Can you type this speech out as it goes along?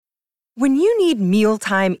When you need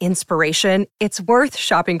mealtime inspiration, it's worth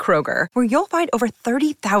shopping Kroger, where you'll find over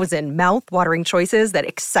 30,000 mouth-watering choices that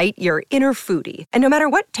excite your inner foodie. And no matter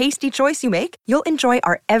what tasty choice you make, you'll enjoy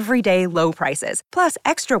our everyday low prices, plus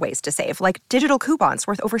extra ways to save, like digital coupons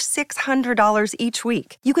worth over $600 each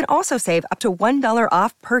week. You can also save up to $1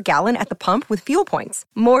 off per gallon at the pump with fuel points.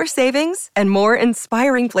 More savings and more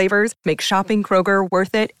inspiring flavors make shopping Kroger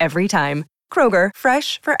worth it every time. Kroger,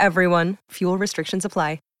 fresh for everyone. Fuel restrictions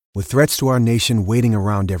apply. With threats to our nation waiting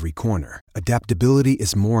around every corner, adaptability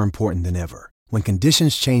is more important than ever. When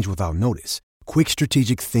conditions change without notice, quick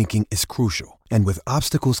strategic thinking is crucial. And with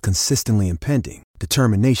obstacles consistently impending,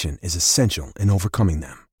 determination is essential in overcoming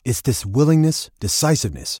them. It's this willingness,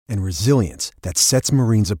 decisiveness, and resilience that sets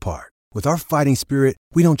Marines apart. With our fighting spirit,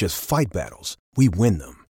 we don't just fight battles, we win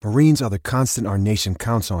them. Marines are the constant our nation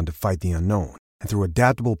counts on to fight the unknown. And through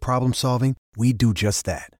adaptable problem solving, we do just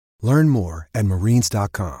that. Learn more at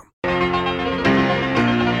marines.com.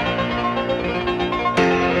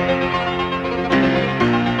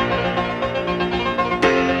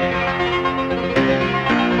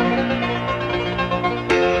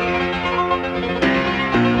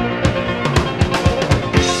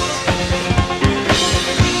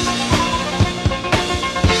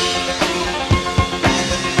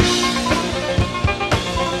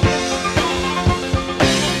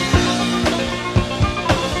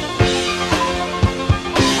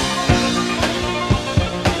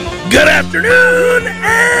 Good afternoon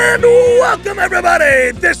and welcome,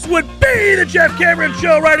 everybody. This would be the Jeff Cameron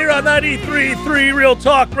Show right here on 93.3 Real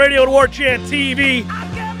Talk Radio and War Chant TV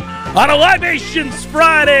on a Libations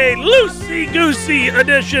Friday, loosey-goosey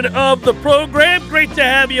edition of the program. Great to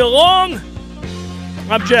have you along.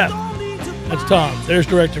 I'm Jeff. That's Tom. There's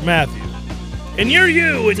Director Matthew. And you're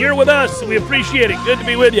you, and you're with us, and we appreciate it. Good to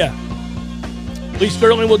be with you. Lee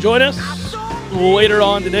Sterling will join us later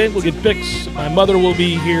on today. We'll get picks. My mother will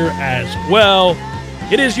be here as well.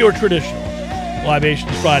 It is your traditional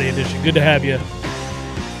Libations Friday edition. Good to have you.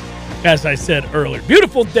 As I said earlier,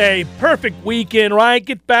 beautiful day, perfect weekend, right?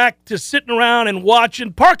 Get back to sitting around and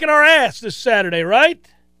watching, parking our ass this Saturday, right?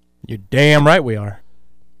 You're damn right we are.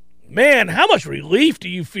 Man, how much relief do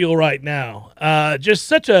you feel right now? Just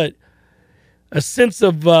such a sense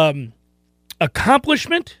of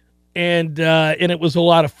accomplishment. And it was a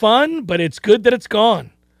lot of fun, but it's good that it's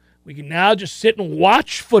gone. We can now just sit and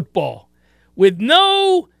watch football with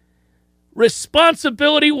no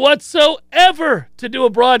responsibility whatsoever to do a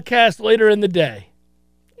broadcast later in the day.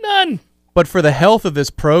 None. But for the health of this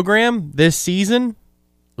program, this season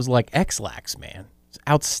was like X-Lax, man. It's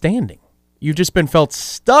outstanding. You've just been felt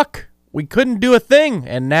stuck. We couldn't do a thing,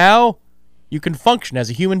 and now you can function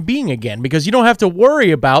as a human being again because you don't have to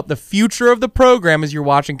worry about the future of the program as you're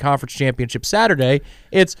watching Conference Championship Saturday.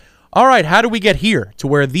 It's, all right, how do we get here to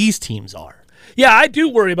where these teams are? Yeah, I do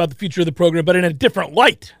worry about the future of the program, but in a different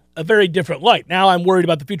light, a very different light. Now I'm worried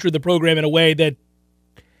about the future of the program in a way that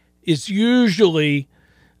is usually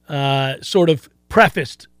sort of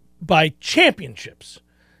prefaced by championships,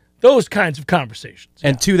 those kinds of conversations.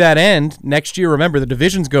 And to that end, next year, remember, the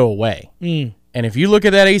divisions go away. And if you look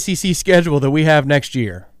at that ACC schedule that we have next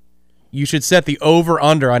year, you should set the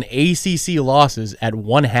over-under on ACC losses at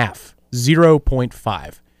 1/2,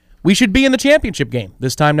 0.5. We should be in the championship game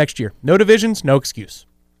this time next year. No divisions, no excuse.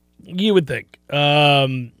 You would think.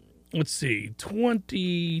 Let's see,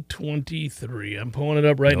 2023. I'm pulling it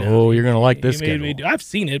up right now. Oh, you're going to like this schedule. I've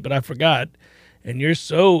seen it, but I forgot. And you're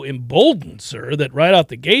so emboldened, sir, that right out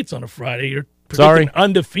the gates on a Friday, you're predicting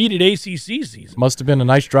undefeated ACC season. Must have been a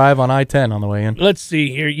nice drive on I-10 on the way in. Let's see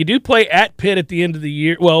here. You do play at Pitt at the end of the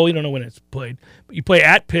year. Well, we don't know when it's played. But you play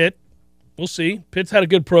at Pitt. We'll see. Pitt's had a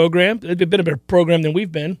good program. They've been a better program than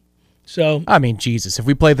we've been. So, I mean, Jesus, if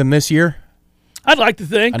we play them this year, I'd like to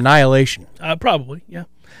think. Annihilation. Probably, yeah.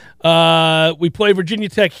 We play Virginia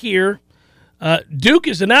Tech here. Duke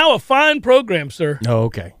is now a fine program, sir. Oh,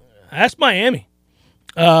 okay. That's Miami.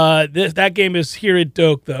 That game is here at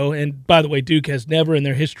Doak, though. And, by the way, Duke has never in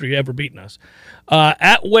their history ever beaten us.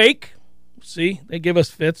 At Wake, see, they give us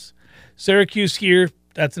fits. Syracuse here,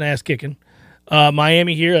 that's an ass-kicking.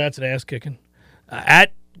 Miami here, that's an ass-kicking.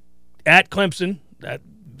 At Clemson.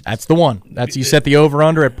 That's the one. That's you set the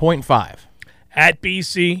over-under at 0.5. At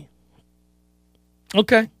BC.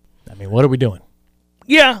 Okay. I mean, what are we doing?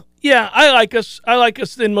 Yeah, I like us. I like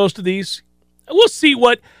us in most of these. We'll see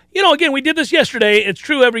what, again, we did this yesterday. It's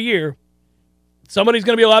true every year. Somebody's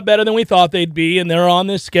going to be a lot better than we thought they'd be, and they're on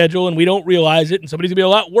this schedule, and we don't realize it, and somebody's going to be a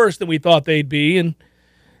lot worse than we thought they'd be, and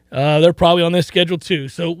they're probably on this schedule too.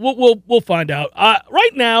 So we'll find out.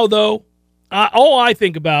 Right now, though, all I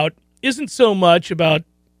think about isn't so much about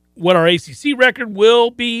what our ACC record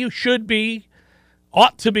will be, should be,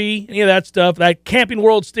 ought to be, any of that stuff. That Camping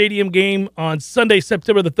World Stadium game on Sunday,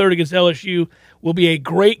 September the 3rd against LSU will be a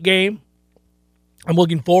great game. I'm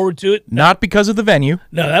looking forward to it. Not because of the venue.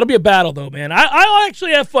 No, that'll be a battle, though, man. I'll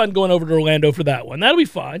actually have fun going over to Orlando for that one. That'll be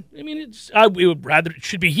fine. I mean, we would rather it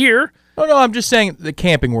should be here. No, I'm just saying the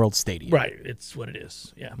Camping World Stadium. Right, it's what it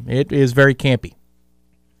is, yeah. It is very campy.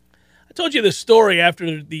 I told you this story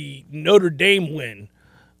after the Notre Dame win,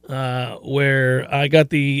 where I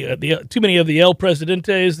got the too many of the El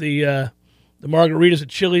Presidentes, the margaritas at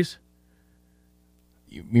Chili's.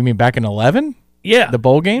 You mean back in 11? Yeah. The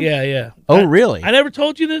bowl game? Yeah. Oh, really? I never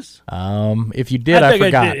told you this? If you did, I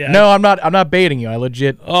forgot. I did, yeah. No, I'm not baiting you. I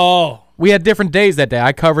legit. Oh. We had different days that day.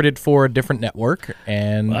 I covered it for a different network,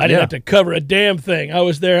 and I didn't have to cover a damn thing. I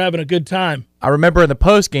was there having a good time. I remember in the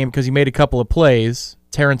post game, because he made a couple of plays,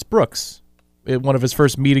 Terrence Brooks, in one of his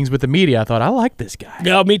first meetings with the media, I thought, I like this guy.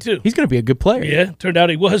 Yeah, me too. He's going to be a good player. Yeah, turned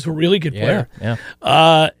out he was a really good player.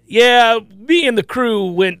 Yeah. Me and the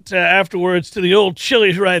crew went afterwards to the old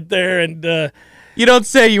Chili's right there, and you don't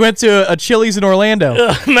say. You went to a Chili's in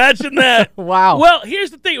Orlando. Imagine that. Wow. Well,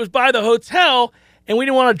 here's the thing. It was by the hotel, and we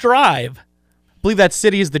didn't want to drive. I believe that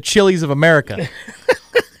city is the Chili's of America.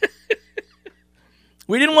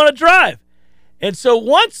 We didn't want to drive. And so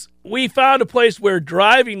once we found a place where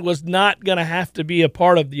driving was not going to have to be a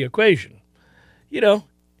part of the equation,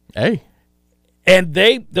 Hey. And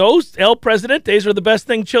those El Presidentes are the best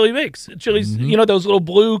thing Chili makes. Chili's, those little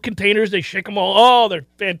blue containers, they shake them all. Oh, they're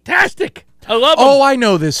fantastic. I love them. Oh, I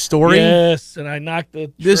know this story. Yes, and I knocked the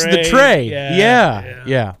tray. This is the tray.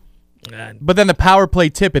 Yeah. And But then the power play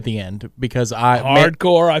tip at the end, because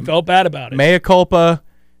hardcore. I felt bad about it. Mea culpa.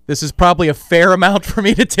 This is probably a fair amount for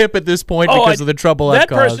me to tip at this point because of the trouble I've caused.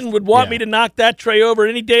 That person would want me to knock that tray over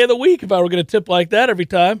any day of the week if I were going to tip like that every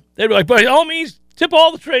time. They'd be like, by all means, tip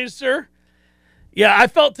all the trays, sir. Yeah, I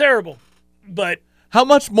felt terrible, but... How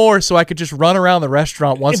much more so I could just run around the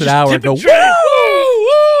restaurant once an hour and go,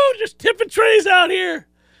 woo, just tipping trays out here.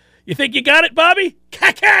 You think you got it, Bobby?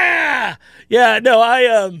 Caca! Yeah,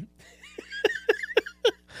 no,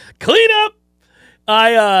 clean up.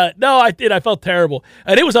 I did. I felt terrible.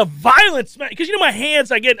 And it was a violent smack. Because, my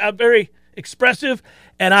hands, I'm very expressive,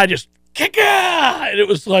 and I just, caca! And it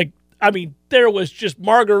was like, there was just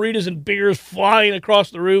margaritas and beers flying across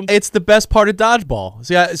the room. It's the best part of dodgeball.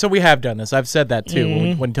 See, so we have done this. I've said that, too,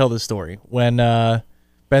 when we tell this story. When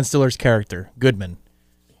Ben Stiller's character, Goodman,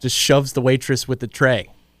 just shoves the waitress with the tray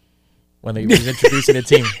when he was introducing a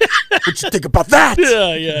team. What you think about that?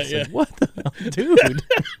 Yeah. Like, what the hell? Dude,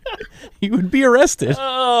 you would be arrested.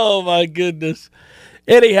 Oh, my goodness.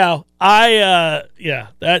 Anyhow, I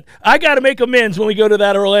got to make amends when we go to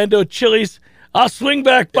that Orlando Chili's. I'll swing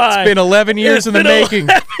back by. It's been 11 years in the making.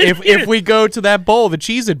 If we go to that bowl, the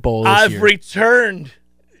Cheez-It Bowl this year. I've returned,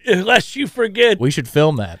 unless you forget. We should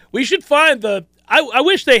film that. We should find I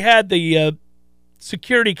wish they had the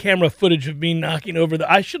security camera footage of me knocking over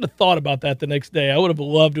I should have thought about that the next day. I would have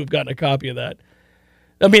loved to have gotten a copy of that.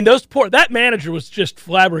 That manager was just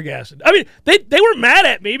flabbergasted. They were mad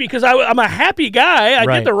at me because I'm a happy guy. I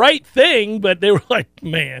did the right thing, but they were like,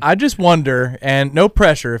 man. I just wonder, and no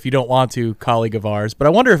pressure if you don't want to, colleague of ours, but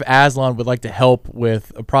I wonder if Aslan would like to help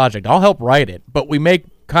with a project. I'll help write it, but we make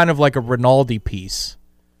kind of like a Rinaldi piece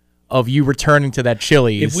of you returning to that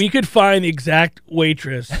Chili's. If we could find the exact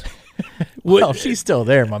waitress... Well, she's still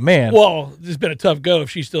there, my man. Well, it's been a tough go if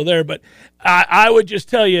she's still there, but I would just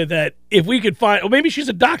tell you that if we could find, or maybe she's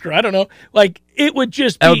a doctor, I don't know. It would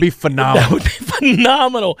just that would be phenomenal. That would be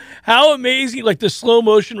phenomenal. How amazing! Like the slow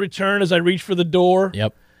motion return as I reach for the door.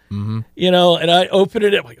 Yep. Mm-hmm. And I open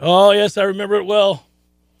it. I'm like, oh yes, I remember it well.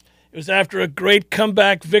 It was after a great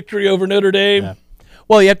comeback victory over Notre Dame. Yeah.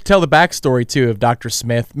 Well, you have to tell the backstory too of Dr.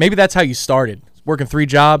 Smith. Maybe that's how you started, working 3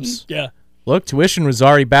 jobs. Yeah. Look, tuition was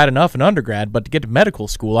already bad enough in undergrad, but to get to medical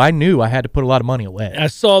school, I knew I had to put a lot of money away. I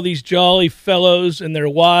saw these jolly fellows and their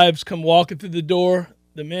wives come walking through the door,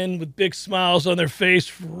 the men with big smiles on their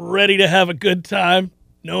face, ready to have a good time,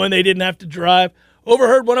 knowing they didn't have to drive.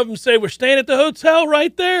 Overheard one of them say, "We're staying at the hotel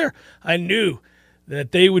right there." I knew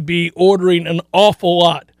that they would be ordering an awful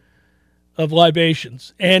lot of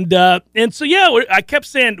libations. And so, yeah, I kept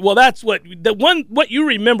saying, well, that's what you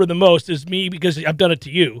remember the most is me, because I've done it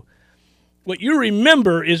to you. What you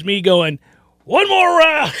remember is me going, one more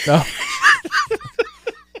round. Oh.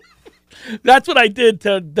 That's what I did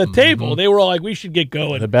to the table. They were all like, we should get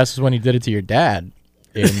going. The best was when you did it to your dad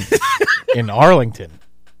in Arlington.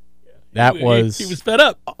 He was fed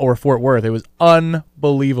up. Or Fort Worth. It was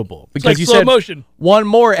unbelievable. Because it's like you slow said motion. One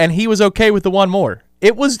more, and he was okay with the one more.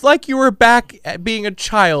 It was like you were back at being a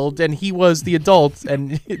child and he was the adult.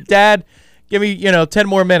 And Dad, give me 10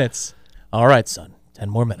 more minutes. All right, son, 10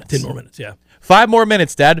 more minutes. 10 more minutes, yeah. 5 more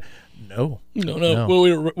minutes, Dad. No.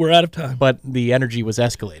 Well, we're out of time. But the energy was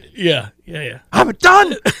escalated. Yeah. I'm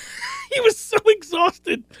done. He was so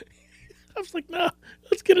exhausted. I was like, no,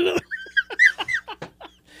 let's get another.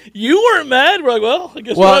 You weren't mad. We're like, well, I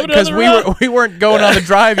guess because we weren't going on the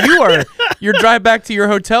drive. You were. Your drive back to your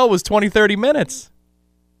hotel was 20, 30 minutes.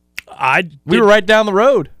 We were right down the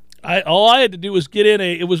road. All I had to do was get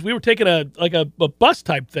in we were taking a bus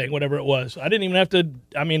type thing, whatever it was. I didn't even have to.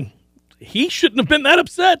 I mean, he shouldn't have been that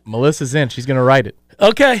upset. Melissa's in. She's gonna write it.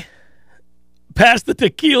 Okay. Pass the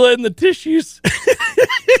tequila and the tissues.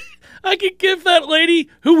 I could give that lady,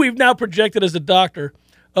 who we've now projected as a doctor,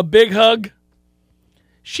 a big hug.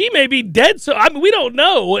 She may be dead, so we don't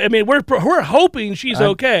know. I mean, we're hoping she's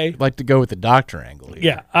okay. I'd like to go with the doctor angle here.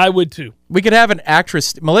 Yeah, I would too. We could have an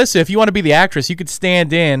actress. Melissa, if you want to be the actress, you could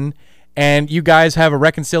stand in and you guys have a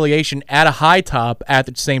reconciliation at a high top at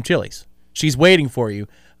the same Chili's. She's waiting for you.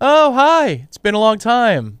 Oh, hi. It's been a long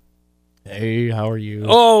time. Hey, how are you?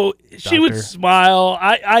 Oh, doctor? She would smile.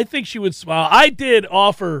 I think she would smile. I did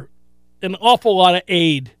offer an awful lot of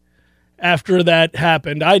aid after that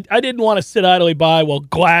happened. I didn't want to sit idly by while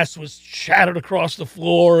glass was shattered across the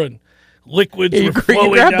floor and liquids were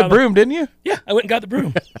flowing. You grabbed the broom, didn't you? Yeah, I went and got the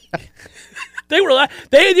broom. They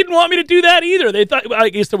didn't want me to do that either. They thought, I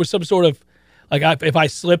guess there was some sort of, like, if I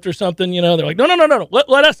slipped or something, they're like, no,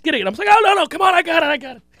 let us get it. And I'm like, oh, no, come on, I got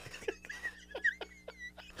it.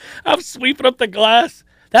 I'm sweeping up the glass.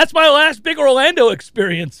 That's my last big Orlando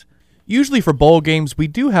experience. Usually for bowl games, we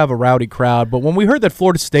do have a rowdy crowd, but when we heard that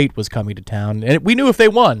Florida State was coming to town, and we knew if they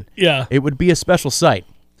won, it would be a special sight.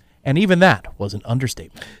 And even that was an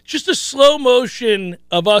understatement. Just a slow motion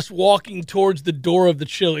of us walking towards the door of the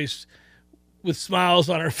Chili's with smiles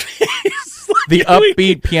on our face. The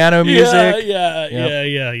upbeat piano music.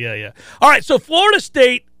 Yeah. All right, so Florida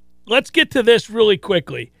State, let's get to this really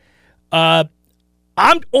quickly.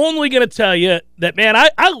 I'm only going to tell you that, man,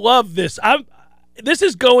 I love this. This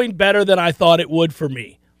is going better than I thought it would for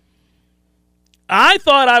me. I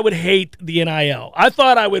thought I would hate the NIL. I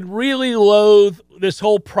thought I would really loathe this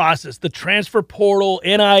whole process, the transfer portal,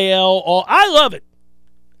 NIL. I love it.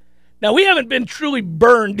 Now, we haven't been truly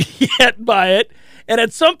burned yet by it, and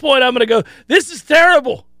at some point I'm going to go, this is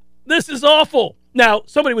terrible. This is awful. Now,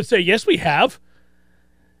 somebody would say, yes, we have.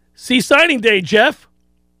 See signing day, Jeff.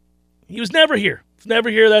 He was never here. He's never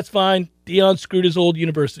here. That's fine. Deion screwed his old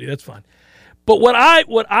university. That's fine. But what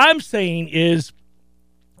I'm saying is,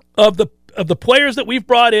 of the players that we've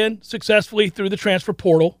brought in successfully through the transfer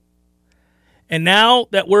portal, and now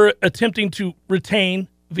that we're attempting to retain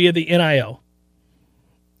via the NIL,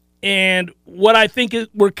 and what I think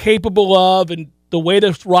we're capable of, and the way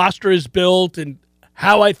this roster is built, and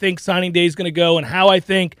how I think signing day is going to go, and how I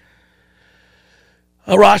think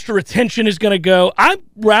a roster retention is going to go, I'm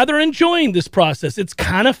rather enjoying this process. It's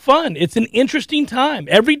kind of fun. It's an interesting time.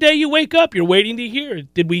 Every day you wake up, you're waiting to hear,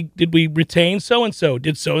 did we retain so-and-so?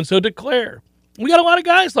 Did so-and-so declare? We got a lot of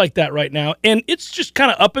guys like that right now, and it's just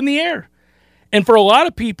kind of up in the air. And for a lot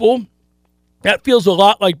of people, that feels a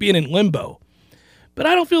lot like being in limbo. But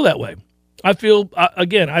I don't feel that way. I feel,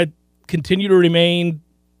 again, I continue to remain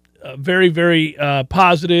very, very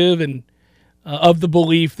positive and of the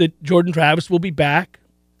belief that Jordan Travis will be back.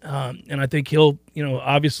 And I think he'll,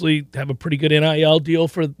 obviously have a pretty good NIL deal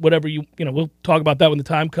for whatever we'll talk about that when the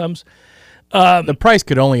time comes. The price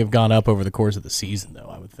could only have gone up over the course of the season, though,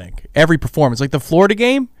 I would think. Every performance, like the Florida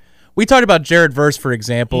game, we talked about Jared Verse, for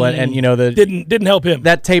example, and the didn't help him.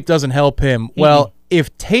 That tape doesn't help him. Mm-hmm. Well,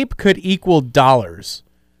 if tape could equal dollars,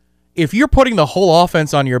 if you're putting the whole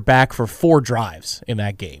offense on your back for 4 drives in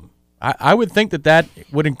that game, I would think that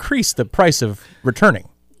would increase the price of returning.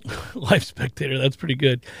 Live Spectator, that's pretty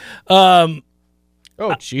good. Oh,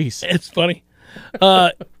 jeez. It's funny.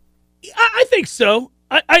 I think so.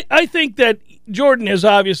 I think that Jordan has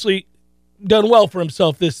obviously done well for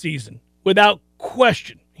himself this season, without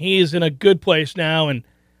question. He is in a good place now, and,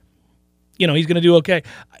 he's going to do okay.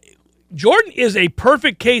 Jordan is a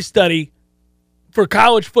perfect case study for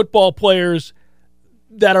college football players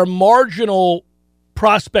that are marginal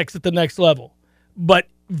prospects at the next level, but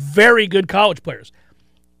very good college players.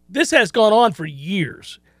 This has gone on for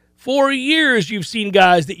years. For years, you've seen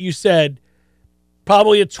guys that you said,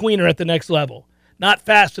 probably a tweener at the next level, not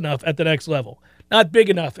fast enough at the next level, not big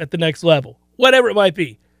enough at the next level, whatever it might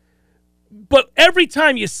be. But every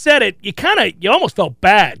time you said it, you almost felt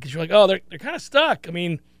bad because you're like, oh, they're kind of stuck. I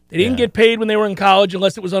mean, They didn't get paid when they were in college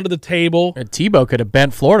unless it was under the table. And Tebow could have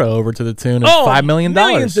bent Florida over to the tune of $5 million.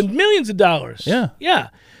 Millions and millions of dollars. Yeah. Yeah.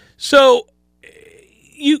 So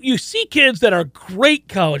you see kids that are great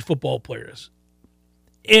college football players,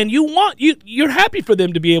 and you're happy for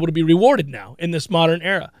them to be able to be rewarded now in this modern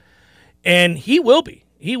era. And he will be.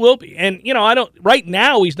 He will be. And, right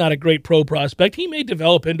now he's not a great pro prospect. He may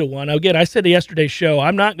develop into one. Again, I said yesterday's show,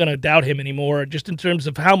 I'm not going to doubt him anymore just in terms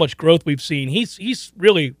of how much growth we've seen. He's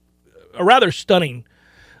really a rather stunning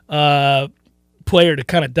player to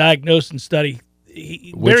kind of diagnose and study.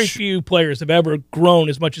 Very few players have ever grown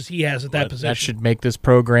as much as he has at that position. That should make this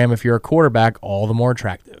program, if you're a quarterback, all the more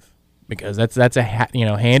attractive. Because that's a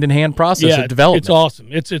hand-in-hand process of development. It's awesome.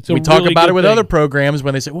 It's we talk about it with other programs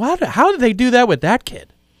when they say, "Well, how did they do that with that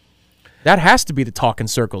kid?" That has to be the talk in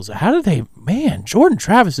circles. How did they? Man, Jordan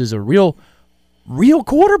Travis is a real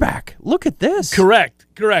quarterback. Look at this. Correct.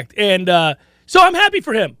 And so I'm happy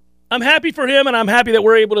for him. And I'm happy that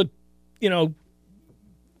we're able to,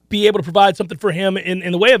 be able to provide something for him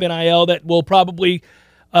in the way of NIL that will probably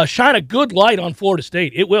shine a good light on Florida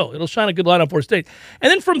State. It will. It'll shine a good light on Florida State. And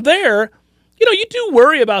then from there, you do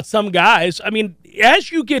worry about some guys. I mean,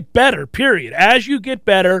 as you get better,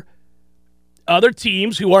 other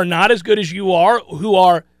teams who are not as good as you are, who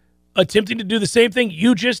are attempting to do the same thing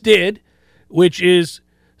you just did, which is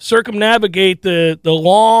circumnavigate the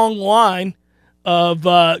long line of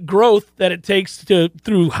growth that it takes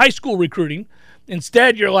through high school recruiting.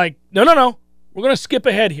 Instead, you're like, no, we're going to skip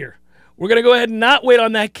ahead here. We're going to go ahead and not wait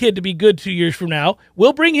on that kid to be good 2 years from now.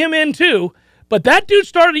 We'll bring him in too. But that dude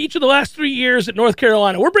started each of the last 3 years at North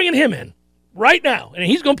Carolina. We're bringing him in right now, and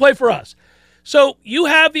he's going to play for us. So you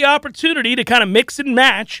have the opportunity to kind of mix and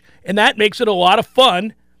match, and that makes it a lot of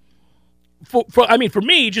fun. For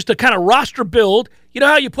me, just to kind of roster build. You know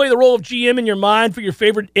how you play the role of GM in your mind for your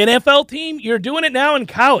favorite NFL team? You're doing it now in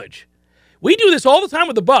college. We do this all the time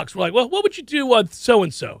with the Bucs. We're like, well, what would you do with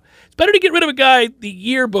so-and-so? It's better to get rid of a guy the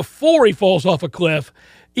year before he falls off a cliff,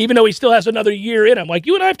 even though he still has another year in him. Like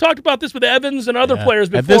you and I have talked about this with Evans and other players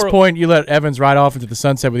before. At this point, you let Evans ride off into the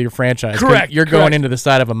sunset with your franchise. Correct. You're going into the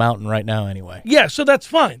side of a mountain right now anyway. Yeah, so that's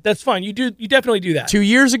fine. You definitely do that. 2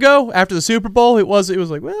 years ago, after the Super Bowl, it was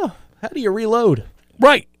like, well, how do you reload?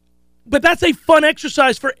 Right. But that's a fun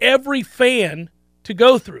exercise for every fan to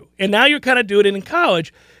go through. And now you're kind of doing it in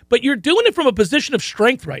college, but you're doing it from a position of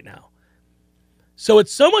strength right now. So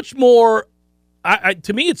it's so much more,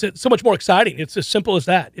 to me, it's so much more exciting. It's as simple as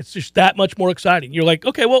that. It's just that much more exciting. You're like,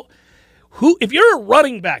 okay, well, if you're a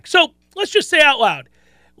running back, so let's just say out loud,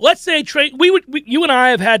 let's say Trey, you and I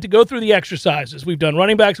have had to go through the exercises. We've done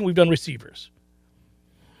running backs and we've done receivers.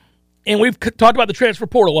 And we've talked about the transfer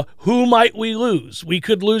portal. Well, who might we lose? We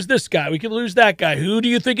could lose this guy. We could lose that guy. Who do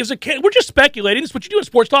you think is a candidate? We're just speculating. This is what you do in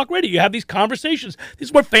sports talk radio. You have these conversations. This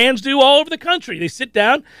is what fans do all over the country. They sit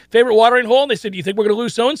down, favorite watering hole, and they say, do you think we're going to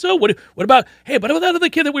lose so-and-so? What about that other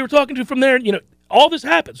kid that we were talking to from there? All this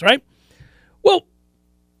happens, right? Well,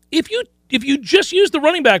 if you just use the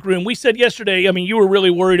running back room, we said yesterday, you were really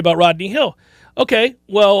worried about Rodney Hill. Okay,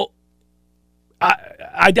 well,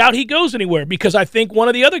 I doubt he goes anywhere because I think one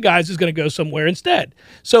of the other guys is going to go somewhere instead.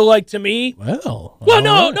 So, to me, no,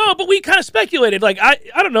 but we kind of speculated. I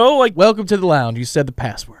don't know. Welcome to the lounge. You said the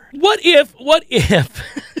password. What if?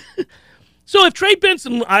 So if Trey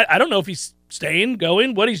Benson, I don't know if he's staying,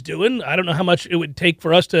 going, what he's doing. I don't know how much it would take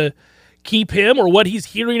for us to keep him or what he's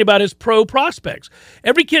hearing about his pro prospects.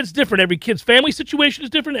 Every kid's different. Every kid's family situation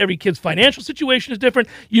is different. Every kid's financial situation is different.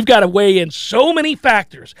 You've got to weigh in so many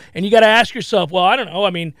factors, and you got to ask yourself, well, I don't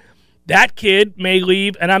know. That kid may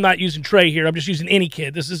leave, and I'm not using Trey here. I'm just using any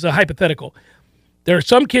kid. This is a hypothetical. There are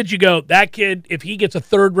some kids you go, that kid, if he gets a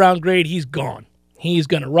third-round grade, he's gone. He's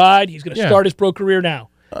going to ride. He's going to start his pro career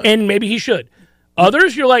now, and maybe he should.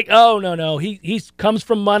 Others, you're like, oh, no. He comes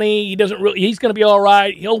from money. He's going to be all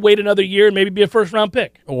right. He'll wait another year and maybe be a first-round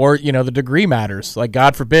pick. Or, the degree matters.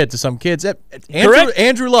 God forbid, to some kids.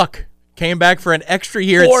 Andrew Luck came back for an extra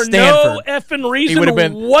year at Stanford. For no effing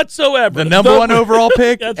reason whatsoever. The number one overall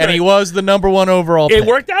pick, and right. He was the number one overall pick. It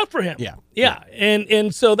worked out for him. Yeah.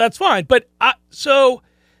 And so that's fine. But so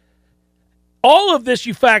all of this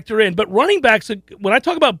you factor in. But running backs, when I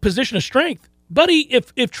talk about position of strength, buddy,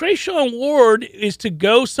 if Trayshawn Ward is to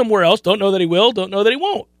go somewhere else, don't know that he will, don't know that he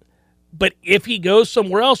won't. But if he goes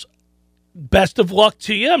somewhere else, best of luck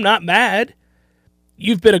to you. I'm not mad.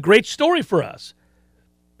 You've been a great story for us.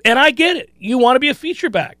 And I get it. You want to be a feature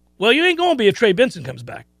back. Well, you ain't going to be if Trey Benson comes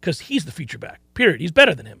back because he's the feature back, period. He's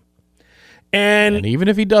better than him. And even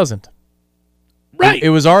if he doesn't. Right. It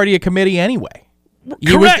was already a committee anyway.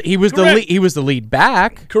 Correct. He was the lead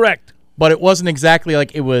back. Correct. but it wasn't exactly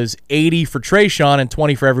like it was 80 for Trayshawn and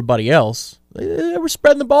 20 for everybody else. They were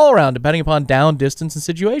spreading the ball around depending upon down, distance, and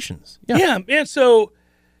situations. Yeah, man. So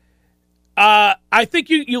I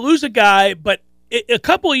think you lose a guy, but a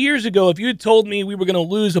couple of years ago, if you had told me we were going to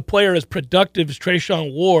lose a player as productive as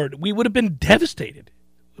Trayshawn Ward, we would have been devastated.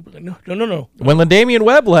 No. When LaDamian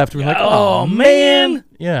Webb left, we were like, oh, man.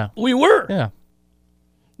 Yeah. We were. Yeah.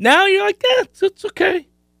 Now you're like, it's okay.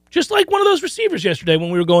 Just like one of those receivers yesterday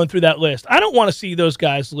when we were going through that list. I don't want to see those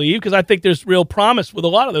guys leave because I think there's real promise with a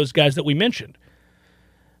lot of those guys that we mentioned.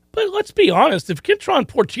 But let's be honest. If Kentron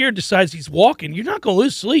Portier decides he's walking, you're not going to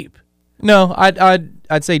lose sleep. No,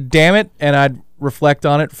 I'd say damn it, and I'd reflect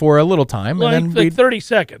on it for a little time. Like 30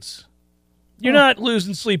 seconds. You're not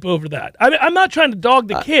losing sleep over that. I'm not trying to dog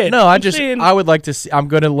the kid. No, I would like to see. I'm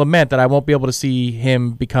going to lament that I won't be able to see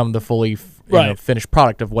him become the fully finished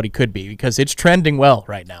product of what he could be because it's trending well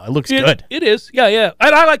right now. It looks good. It is. Yeah.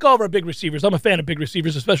 And I like all of our big receivers. I'm a fan of big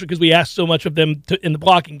receivers, especially because we ask so much of them in the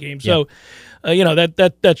blocking game. So,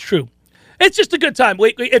 that's true. It's just a good time.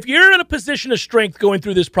 If you're in a position of strength going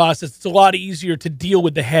through this process, it's a lot easier to deal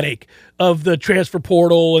with the headache of the transfer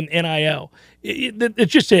portal and NIL. It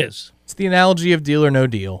just is. It's the analogy of deal or no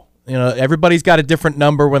deal. Everybody's got a different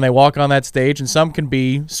number when they walk on that stage, and some can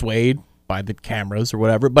be swayed by the cameras or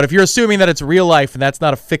whatever. But if you're assuming that it's real life and that's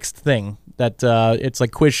not a fixed thing, that it's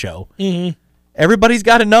like quiz show, everybody's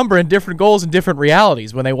got a number and different goals and different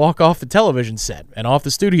realities when they walk off the television set and off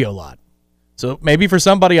the studio lot. So maybe for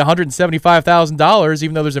somebody $175,000,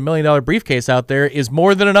 even though there's $1 million briefcase out there, is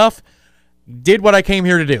more than enough. Did what I came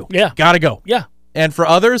here to do. Yeah. Got to go. Yeah. And for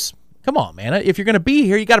others, come on, man. If you're going to be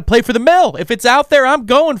here, you got to play for the mill. If it's out there, I'm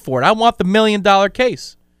going for it. I want the $1 million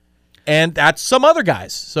case. And that's some other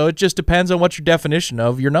guys. So it just depends on what your definition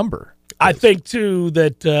of your number is. I think, too,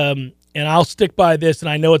 that, and I'll stick by this, and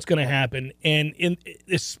I know it's going to happen, and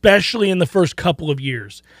especially in the first couple of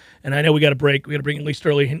years. And I know we got to break. We got to bring in Lee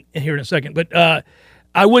Sterling in here in a second. But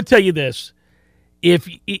I would tell you this.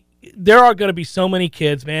 There are going to be so many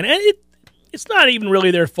kids, man, and it's not even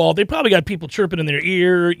really their fault. They probably got people chirping in their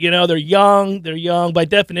ear. They're young. They're young. By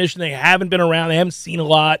definition, they haven't been around. They haven't seen a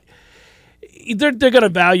lot. They're going to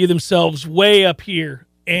value themselves way up here,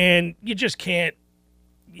 and you just can't.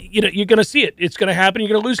 You're going to see it. It's going to happen. You're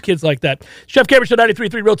going to lose kids like that. Chef Cameron Show,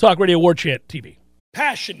 93.3 Real Talk Radio, War Chant TV.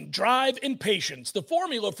 Passion, drive, and patience. The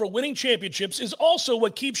formula for winning championships is also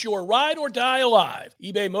what keeps your ride or die alive.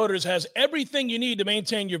 eBay Motors has everything you need to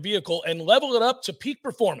maintain your vehicle and level it up to peak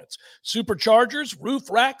performance. Superchargers, roof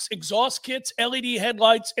racks, exhaust kits, LED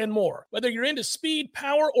headlights, and more. Whether you're into speed,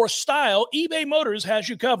 power, or style, eBay Motors has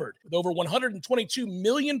you covered. With over 122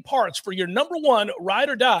 million parts for your number one ride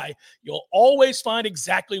or die, you'll always find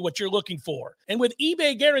exactly what you're looking for. And with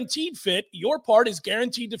eBay Guaranteed Fit, your part is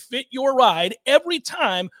guaranteed to fit your ride every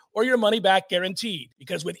time or your money back guaranteed.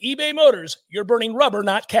 Because with eBay Motors, you're burning rubber,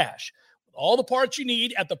 not cash. With all the parts you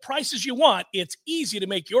need at the prices you want, it's easy to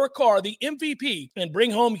make your car the MVP and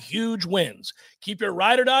bring home huge wins. Keep your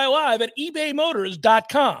ride or die alive at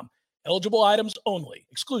ebaymotors.com. Eligible items only.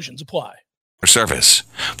 Exclusions apply. Service.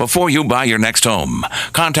 Before you buy your next home,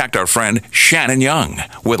 contact our friend Shannon Young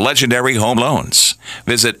with Legendary Home Loans.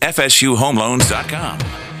 Visit FSUHomeLoans.com.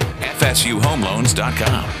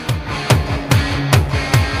 FSUHomeLoans.com.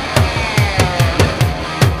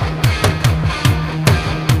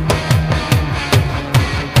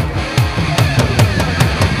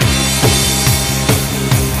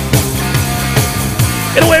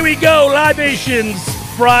 And away we go, Libations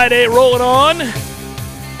Friday rolling on.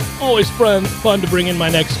 Always fun to bring in my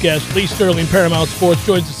next guest. Lee Sterling, Paramount Sports,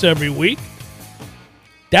 joins us every week.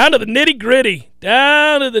 Down to the nitty-gritty.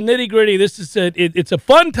 This is it's a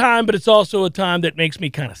fun time, but it's also a time that makes me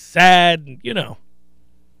kind of sad. And,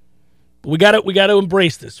 but we got to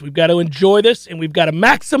embrace this. We've got to enjoy this, and we've got to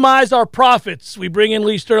maximize our profits. We bring in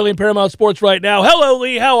Lee Sterling, Paramount Sports, right now. Hello,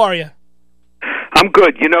 Lee. How are you? I'm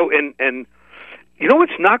good. And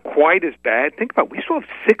it's not quite as bad. Think about it. We still have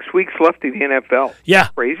 6 weeks left in the NFL. Yeah.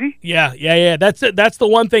 Crazy? Yeah. That's it. That's the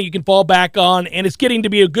one thing you can fall back on, and it's getting to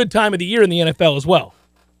be a good time of the year in the NFL as well.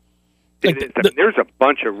 There's a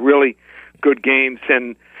bunch of really good games,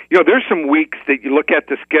 and there's some weeks that you look at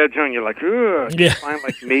the schedule and you're like, ugh. You find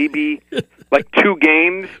maybe 2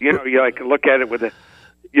 games. You look at it with the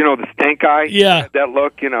stank eye. Yeah. That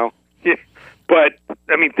look. But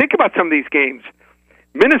think about some of these games.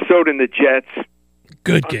 Minnesota and the Jets.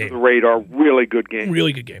 Good game. Under the radar, really good game.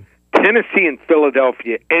 Really good game. Tennessee and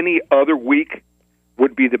Philadelphia, any other week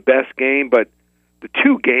would be the best game, but the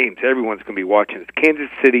 2 games everyone's going to be watching is Kansas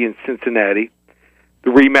City and Cincinnati, the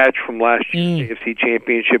rematch from last year's AFC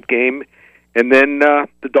Championship game, and then the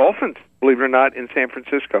Dolphins believe it or not, in San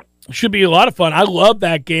Francisco. Should be a lot of fun. I love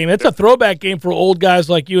that game. It's a throwback game for old guys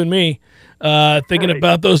like you and me, thinking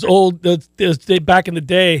about those back in the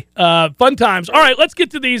day. Fun times. All right, let's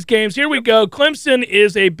get to these games. Here we go. Clemson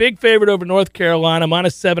is a big favorite over North Carolina,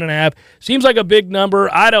 -7.5. Seems like a big number.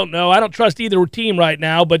 I don't know. I don't trust either team right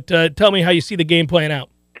now, but tell me how you see the game playing out.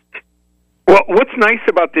 Well, what's nice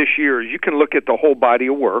about this year is you can look at the whole body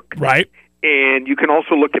of work. Right. And you can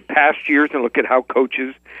also look at past years and look at how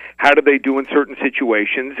coaches, how do they do in certain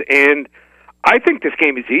situations. And I think this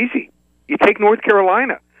game is easy. You take North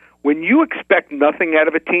Carolina. When you expect nothing out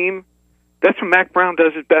of a team, that's when Mac Brown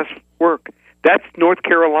does his best work. That's North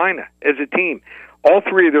Carolina as a team. All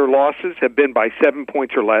three of their losses have been by 7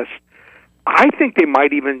 points or less. I think they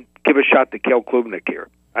might even give a shot to Cale Klubnik here.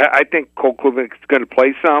 I think Cole Klubnik is going to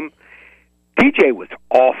play some. DJ was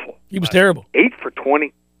awful. He was terrible. 8 for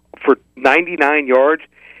 20 for 99 yards.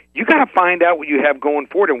 You got to find out what you have going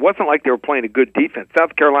forward. It wasn't like they were playing a good defense.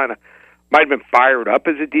 South Carolina might have been fired up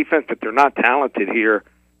as a defense, but they're not talented here.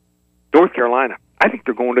 North Carolina, I think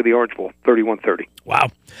they're going to the Orange Bowl, 31-30.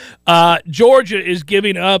 Wow. Georgia is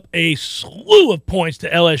giving up a slew of points to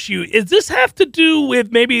LSU. Does this have to do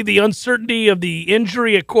with maybe the uncertainty of the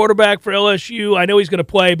injury at quarterback for LSU? I know he's going to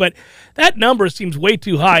play, but that number seems way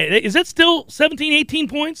too high. Is that still 17, 18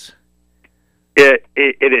 points? It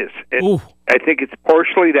is. I think it's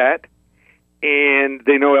partially that, and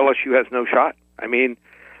they know LSU has no shot. I mean,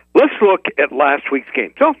 let's look at last week's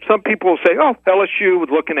game. So some people will say, LSU was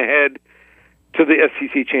looking ahead to the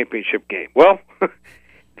SEC championship game. Well,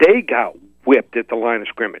 they got whipped at the line of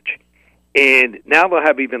scrimmage, and now they'll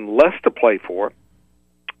have even less to play for.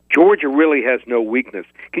 Georgia really has no weakness.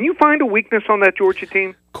 Can you find a weakness on that Georgia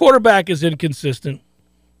team? Quarterback is inconsistent.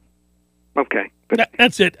 Okay.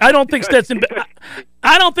 That's it. I don't think Stetson.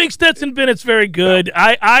 I don't think Stetson Bennett's very good.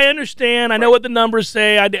 I understand. I know what the numbers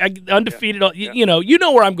say. I undefeated. Yeah. You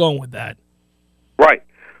know where I'm going with that. Right,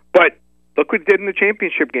 but look what he did in the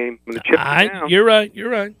championship game when the chips were down. You're right.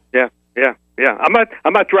 Yeah.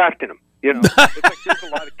 I'm not drafting him. You know, it's like there's a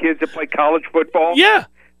lot of kids that play college football. Yeah.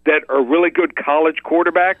 That are really good college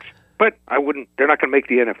quarterbacks, but they're not going to make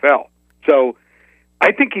the NFL. So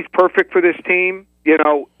I think he's perfect for this team. You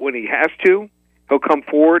know, when he has to, he'll come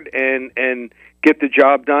forward and get the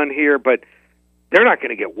job done here, but they're not going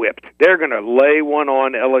to get whipped. They're going to lay one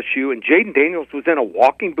on LSU, and Jaden Daniels was in a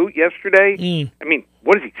walking boot yesterday. I mean,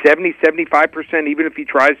 what is he, 70, 75%, even if he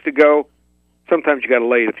tries to go? Sometimes you got to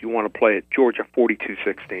lay it if you want to play it. Georgia,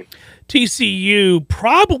 42-16. TCU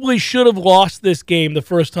probably should have lost this game the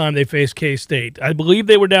first time they faced K-State. I believe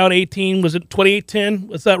they were down 18. Was it 28-10?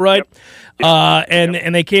 Was that right? Yep.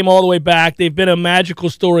 And they came all the way back. They've been a magical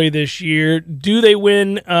story this year. Do they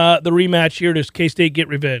win the rematch here? Does K-State get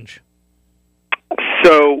revenge?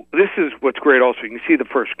 So this is what's great also. You can see the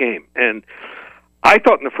first game. And I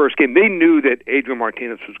thought in the first game they knew that Adrian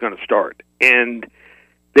Martinez was going to start. And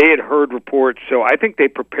they had heard reports, so I think they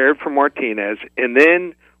prepared for Martinez. And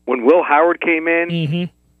then when Will Howard came in,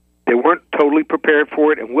 they weren't totally prepared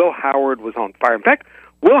for it, and Will Howard was on fire. In fact,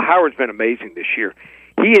 Will Howard's been amazing this year.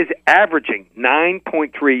 He is averaging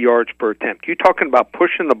 9.3 yards per attempt. You're talking about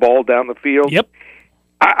pushing the ball down the field. Yep.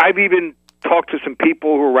 I've even talked to some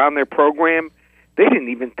people who were around their program. They didn't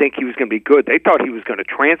even think he was going to be good. They thought he was going to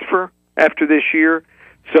transfer after this year.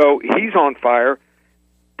 So he's on fire.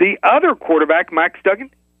 The other quarterback, Max Duggan,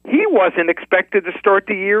 he wasn't expected to start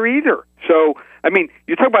the year either. So, I mean,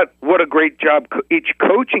 you talk about what a great job each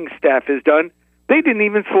coaching staff has done. They didn't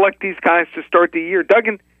even select these guys to start the year.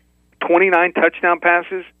 Duggan, 29 touchdown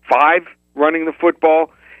passes, 5 running the football,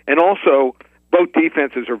 and also both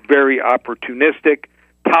defenses are very opportunistic,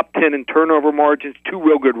 top 10 in turnover margins, 2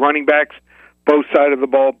 real good running backs, both sides of the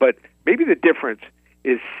ball. But maybe the difference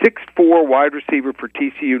is 6'4" wide receiver for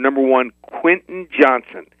TCU, number 1, Quentin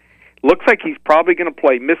Johnson. Looks like he's probably going to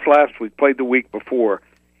play. Missed last week, played the week before.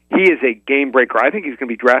 He is a game breaker. I think he's going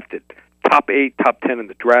to be drafted top 8, top 10 in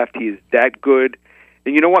the draft. He is that good.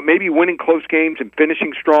 And you know what? Maybe winning close games and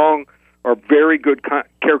finishing strong are very good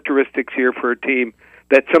characteristics here for a team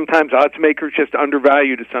that sometimes odds makers just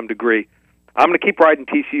undervalue to some degree. I'm going to keep riding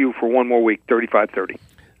TCU for one more week, 35-30.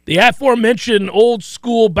 The aforementioned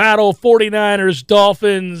old-school battle, 49ers,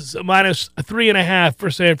 Dolphins, -3.5 for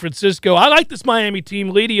San Francisco. I like this Miami team.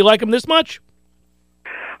 Lee, do you like them this much?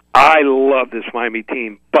 I love this Miami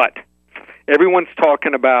team, but everyone's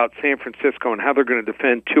talking about San Francisco and how they're going to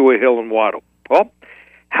defend Tua, Hill, and Waddle. Well,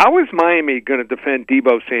 how is Miami going to defend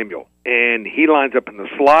Deebo Samuel? And he lines up in the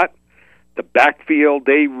slot, the backfield.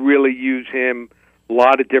 They really use him a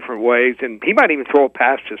lot of different ways, and he might even throw a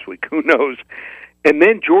pass this week. Who knows? And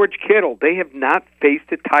then George Kittle. They have not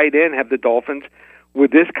faced a tight end, have the Dolphins.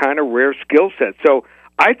 with this kind of rare skill set. So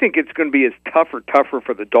I think it's going to be tougher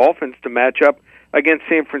for the Dolphins to match up against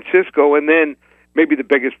San Francisco. And then maybe the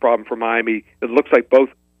biggest problem for Miami, it looks like both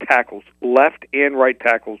tackles, left and right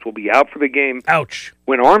tackles, will be out for the game. Ouch.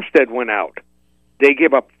 When Armstead went out, they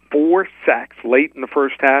gave up 4 sacks late in the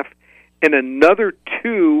first half and another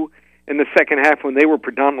 2 in the second half when they were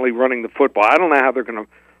predominantly running the football. I don't know how they're going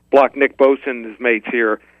to block Nick Bosa and his mates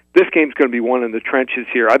here. This game's going to be one in the trenches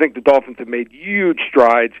here. I think the Dolphins have made huge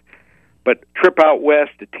strides, but trip out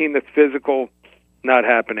west, a team that's physical, not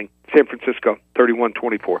happening. San Francisco,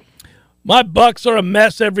 31-24. My Bucks are a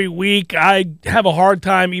mess every week. I have a hard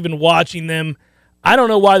time even watching them. I don't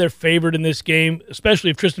know why they're favored in this game,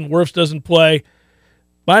 especially if Tristan Wirfs doesn't play.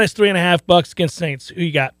 -3.5 Bucks against Saints. Who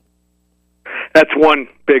you got? That's one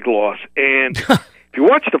big loss. And if you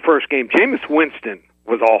watch the first game, Jameis Winston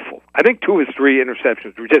was awful. I think 2 of his 3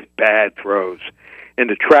 interceptions were just bad throws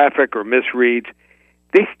into traffic or misreads.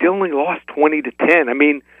 They still only lost 20-10. I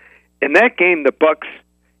mean, in that game, the Bucks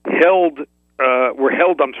were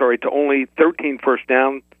held to only 13 first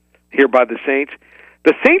down here by the Saints.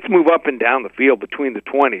 The Saints move up and down the field between the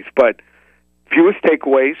 20s, but fewest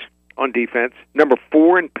takeaways on defense, number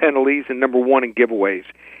 4 in penalties, and number 1 in giveaways.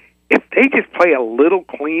 If they just play a little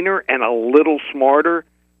cleaner and a little smarter,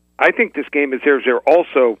 I think this game is theirs. They're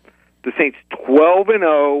also the Saints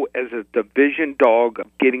 12-0 as a division dog of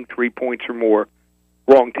getting 3 points or more.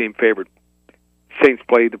 Wrong team favored. Saints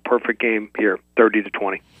play the perfect game here,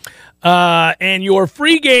 30-20. And your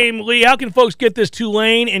free game, Lee, how can folks get this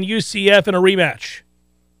Tulane and UCF in a rematch?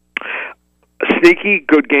 A sneaky,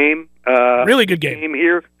 good game. Really good game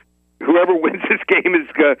here. Whoever wins this game is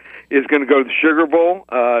going to go to the Sugar Bowl.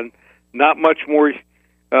 Not much more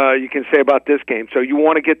you can say about this game. So you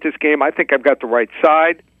want to get this game. I think I've got the right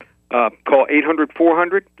side. Call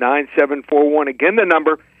 800-400-9741. Again, the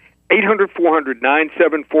number,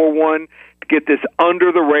 800-400-9741 to get this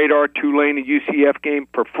under-the-radar Tulane and UCF game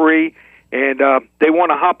for free. And they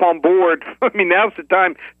want to hop on board. I mean, now's the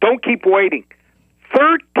time. Don't keep waiting.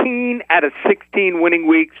 13 out of 16 winning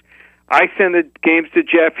weeks. I send the games to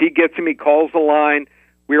Jeff. He gets them. He calls the line.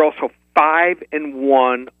 We're also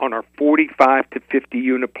 5-1 on our 45 to 50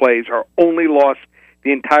 unit plays. Our only loss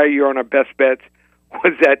the entire year on our best bets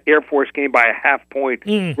was that Air Force game by a half point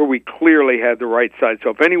where we clearly had the right side. So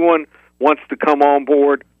if anyone wants to come on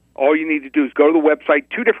board, all you need to do is go to the website.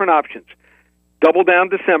 2 different options. Double down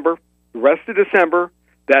December, the rest of December.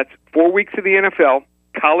 That's 4 weeks of the NFL,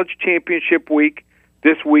 college championship week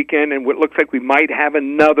this weekend, and what looks like we might have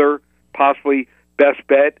another possibly best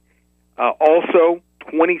bet. Also,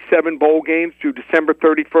 27 bowl games through December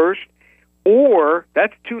 31st. Or,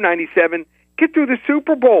 that's $297. Get through the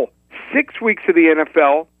Super Bowl. 6 weeks of the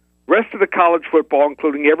NFL, rest of the college football,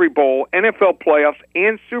 including every bowl, NFL playoffs,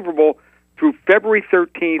 and Super Bowl through February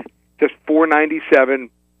 13th, just $497.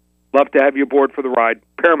 Love to have you aboard for the ride.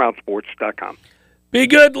 ParamountSports.com. Be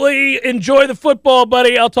good, Lee. Enjoy the football,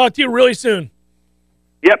 buddy. I'll talk to you really soon.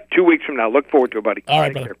 Yep, 2 weeks from now. Look forward to it, buddy. All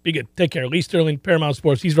right, brother. Care. Be good. Take care. Lee Sterling, Paramount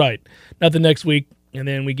Sports. He's right. Nothing next week. And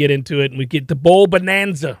then we get into it, and we get the Bowl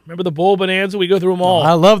Bonanza. Remember the Bowl Bonanza? We go through them all.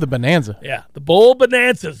 I love the Bonanza. Yeah, the Bowl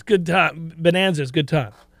Bonanza is good time. Bonanza is good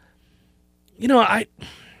time. You know,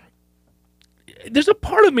 there's a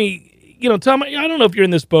part of me, Tom, I don't know if you're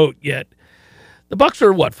in this boat yet. The Bucs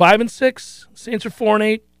are, 5-6? Saints are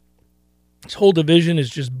 4-8. This whole division is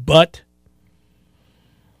just butt.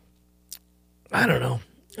 I don't know.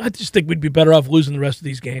 I just think we'd be better off losing the rest of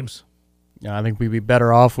these games. Yeah, I think we'd be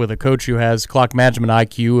better off with a coach who has clock management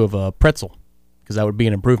IQ of a pretzel, because that would be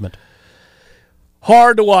an improvement.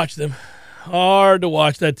 Hard to watch them. Hard to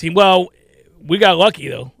watch that team. Well, we got lucky,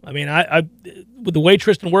 though. I mean, I with the way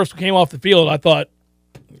Tristan Wirfs came off the field, I thought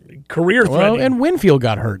career-threatening. Well, and Winfield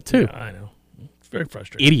got hurt, too. Yeah, I know. It's very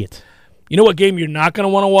frustrating. Idiot. You know what game you're not going to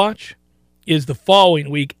want to watch? Is the following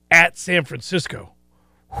week at San Francisco.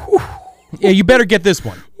 Whew. Yeah, you better get this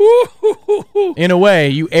one. In a way,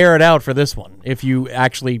 you air it out for this one if you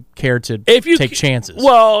actually care to take chances.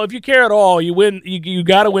 Well, if you care at all, you win. You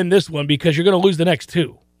got to win this one because you're going to lose the next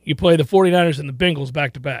 2. You play the 49ers and the Bengals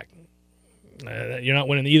back-to-back. You're not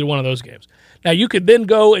winning either one of those games. Now, you could then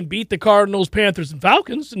go and beat the Cardinals, Panthers, and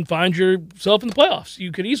Falcons and find yourself in the playoffs.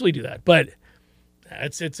 You could easily do that, but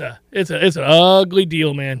it's an ugly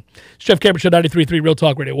deal, man. It's Jeff Cameron Show, 93.3 Real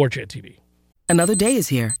Talk Radio, War Chant TV. Another day is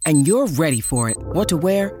here, and you're ready for it. What to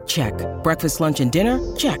wear? Check. Breakfast, lunch, and dinner?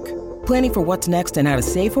 Check. Planning for what's next and how to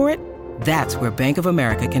save for it? That's where Bank of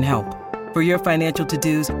America can help. For your financial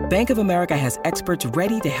to-dos, Bank of America has experts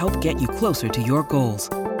ready to help get you closer to your goals.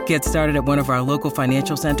 Get started at one of our local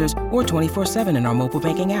financial centers or 24/7 in our mobile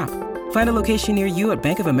banking app. Find a location near you at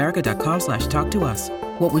bankofamerica.com/talktous.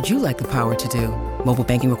 What would you like the power to do? Mobile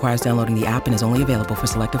banking requires downloading the app and is only available for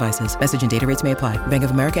select devices. Message and data rates may apply. Bank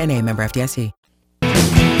of America N.A., member FDIC.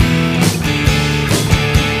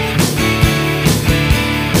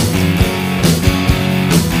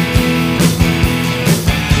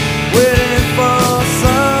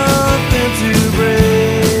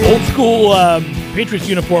 Old school Patriots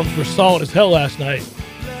uniforms were solid as hell last night.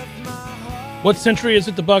 What century is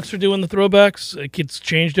it the Bucs are doing the throwbacks? It gets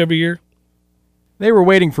changed every year. They were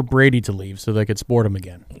waiting for Brady to leave so they could sport him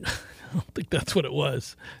again. I don't think that's what it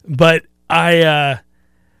was. But everybody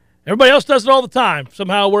else does it all the time.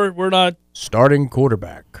 Somehow we're not Starting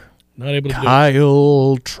quarterback, not able to do it.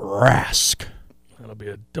 Kyle Trask. That'll be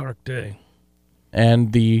a dark day.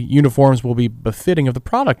 And the uniforms will be befitting of the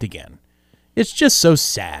product again. It's just so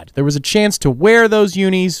sad. There was a chance to wear those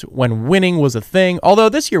unis when winning was a thing, although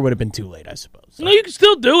this year would have been too late, I suppose. No, you can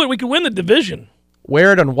still do it. We can win the division.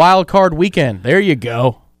 Wear it on Wild Card Weekend. There you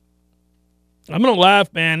go. I'm going to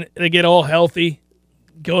laugh, man. They get all healthy,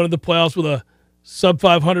 go into the playoffs with a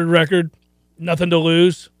sub-500 record, nothing to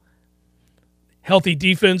lose. Healthy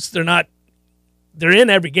defense. They're in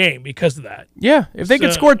every game because of that. Yeah, if they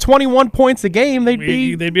could score 21 points a game, they'd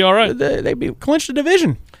be all right. They'd be clinched the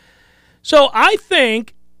division. So I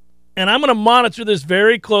think, and I'm going to monitor this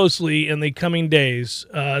very closely in the coming days,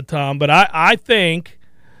 Tom, but I think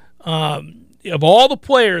of all the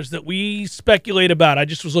players that we speculate about, I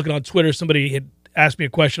just was looking on Twitter. Somebody had asked me a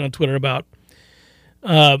question on Twitter about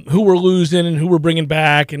who we're losing and who we're bringing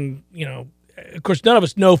back. And, of course, none of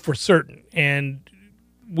us know for certain. And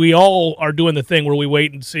we all are doing the thing where we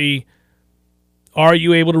wait and see, are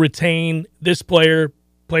you able to retain this player,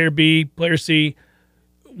 player B, player C?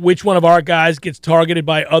 Which one of our guys gets targeted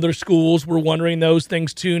by other schools? We're wondering those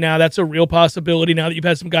things too now. That's a real possibility now that you've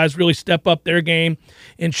had some guys really step up their game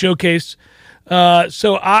and showcase.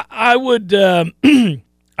 So I would I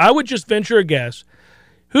would just venture a guess.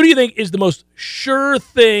 Who do you think is the most sure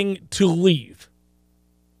thing to leave?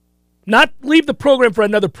 Not leave the program for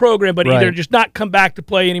another program, but either just not come back to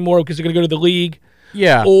play anymore because they're going to go to the league,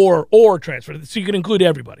 or transfer. So you can include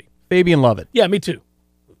everybody. Fabian Lovett. Yeah, me too.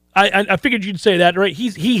 I figured you'd say that, right?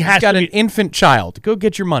 He's got an infant child. Go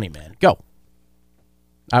get your money, man. Go.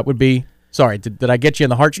 That would be. Sorry, did I get you in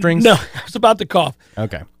the heartstrings? No, I was about to cough.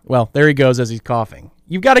 Okay. Well, there he goes as he's coughing.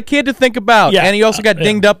 You've got a kid to think about, and he also got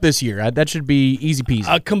dinged up this year. That should be easy peasy.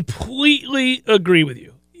 I completely agree with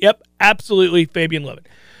you. Yep, absolutely, Fabian Lovett.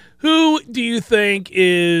 Who do you think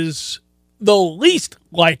is the least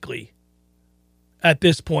likely at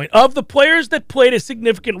this point? Of the players that played a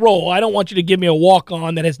significant role, I don't want you to give me a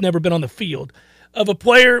walk-on that has never been on the field. Of a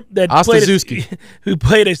player that who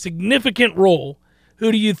played a significant role,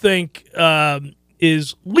 who do you think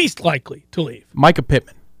is least likely to leave? Micah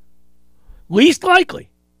Pittman. Least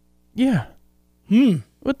likely? Yeah.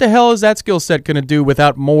 What the hell is that skill set going to do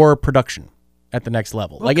without more production at the next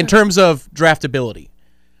level? Okay. Like in terms of draftability.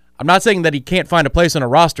 I'm not saying that he can't find a place on a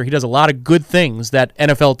roster. He does a lot of good things that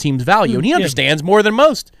NFL teams value, and he understands more than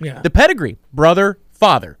most. Yeah. The pedigree, brother,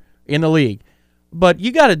 father in the league. But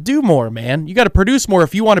you got to do more, man. You got to produce more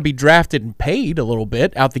if you want to be drafted and paid a little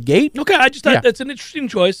bit out the gate. Okay, I just thought that's an interesting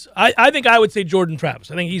choice. I think I would say Jordan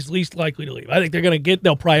Travis. I think he's least likely to leave. I think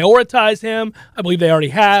they'll prioritize him. I believe they already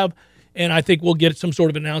have. And I think we'll get some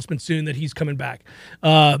sort of announcement soon that he's coming back.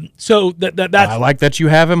 So that's I like that you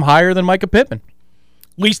have him higher than Micah Pittman.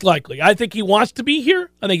 Least likely. I think he wants to be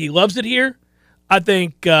here. I think he loves it here. I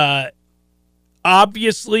think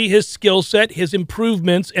obviously his skill set, his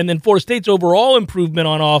improvements, and then Florida State's overall improvement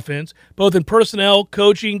on offense, both in personnel,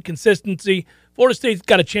 coaching, consistency. Florida State's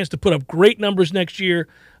got a chance to put up great numbers next year.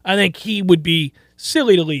 I think he would be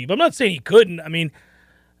silly to leave. I'm not saying he couldn't. I memean,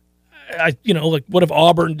 what if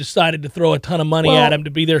Auburn decided to throw a ton of money at him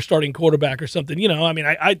to be their starting quarterback or something?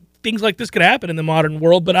 Things like this could happen in the modern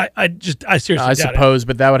world, but I seriously doubt it. I suppose,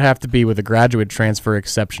 but that would have to be with a graduate transfer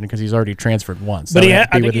exception because he's already transferred once. But I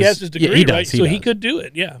think he has his degree, he does, right? He so does. he could do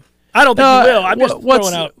it, yeah. I don't think he will. I'm just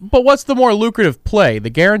throwing out. But what's the more lucrative play? The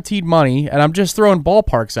guaranteed money, and I'm just throwing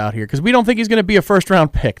ballparks out here because we don't think he's going to be a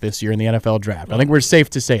first-round pick this year in the NFL draft. I think we're safe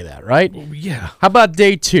to say that, right? Yeah. How about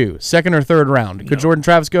day 2, second or third round? Could Jordan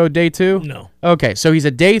Travis go day 2? No. Okay, so he's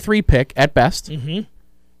a day 3 pick at best, and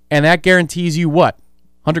that guarantees you what?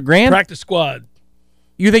 $100,000? Practice squad.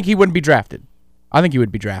 You think he wouldn't be drafted? I think he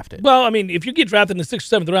would be drafted. Well, I mean, if you get drafted in the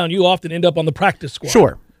 6th or 7th round, you often end up on the practice squad.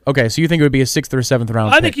 Sure. Okay, so you think it would be a 6th or 7th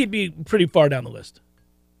round? I think he'd be pretty far down the list.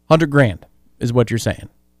 $100,000 is what you're saying.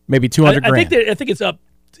 Maybe $200,000. I think it's up.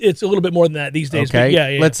 It's a little bit more than that these days. Okay.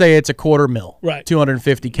 Yeah. Let's say it's $250,000. Right.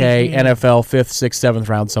 $250K NFL 5th, 6th, 7th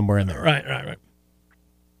round somewhere in there. Right.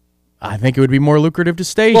 I think it would be more lucrative to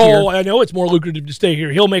stay here. Oh, I know it's more lucrative to stay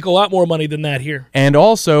here. He'll make a lot more money than that here. And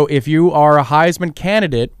also, if you are a Heisman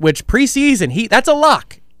candidate, which preseason, that's a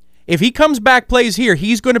lock. If he comes back, plays here,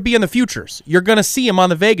 he's going to be in the futures. You're going to see him on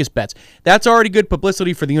the Vegas bets. That's already good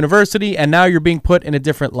publicity for the university, and now you're being put in a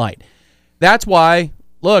different light. That's why,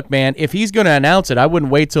 look, man, if he's going to announce it, I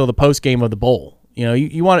wouldn't wait till the postgame of the bowl. You know,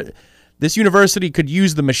 you want it, this university could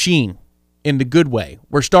use the machine in the good way.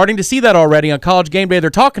 We're starting to see that already on College Game Day. They're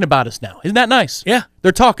talking about us now. Isn't that nice? Yeah.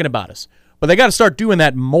 They're talking about us. But they got to start doing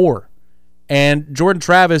that more. And Jordan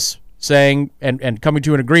Travis saying and coming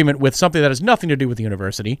to an agreement with something that has nothing to do with the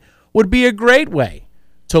university would be a great way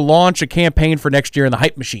to launch a campaign for next year in the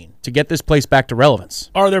hype machine to get this place back to relevance.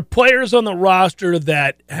 Are there players on the roster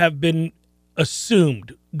that have been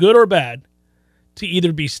assumed, good or bad, to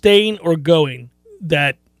either be staying or going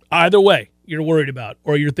that either way you're worried about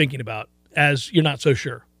or you're thinking about as you're not so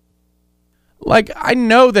sure? Like, I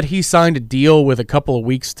know that he signed a deal with a couple of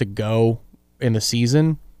weeks to go in the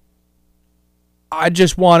season. I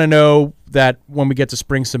just want to know that when we get to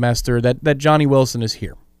spring semester that Johnny Wilson is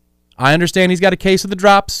here. I understand he's got a case of the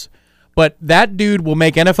drops, but that dude will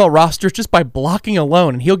make NFL rosters just by blocking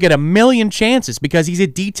alone, and he'll get a million chances because he's a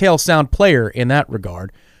detail-sound player in that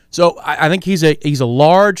regard. So I think he's a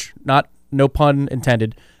large, no pun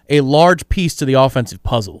intended, a large piece to the offensive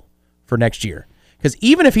puzzle for next year. Because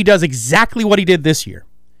even if he does exactly what he did this year,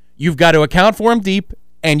 you've got to account for him deep,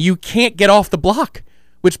 and you can't get off the block,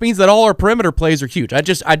 which means that all our perimeter plays are huge. I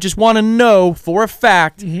just want to know for a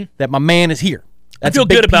fact that my man is here. That's I feel a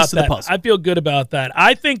big good about piece of that. the puzzle. I feel good about that.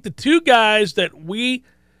 I think the two guys that we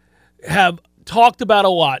have talked about a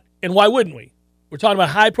lot, and why wouldn't we? We're talking about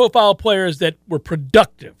high-profile players that were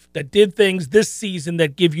productive, that did things this season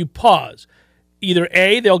that give you pause. Either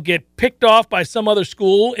A, they'll get picked off by some other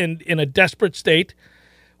school in a desperate state,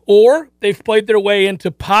 or they've played their way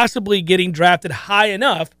into possibly getting drafted high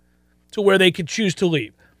enough to where they could choose to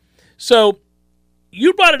leave. So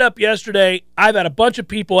you brought it up yesterday. I've had a bunch of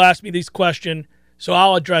people ask me this question, so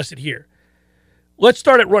I'll address it here. Let's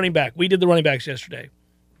start at running back. We did the running backs yesterday.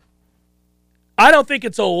 I don't think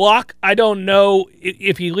it's a lock. I don't know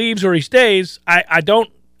if he leaves or he stays. I've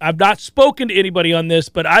not spoken to anybody on this,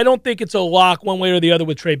 but I don't think it's a lock one way or the other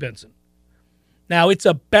with Trey Benson. Now, it's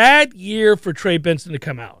a bad year for Trey Benson to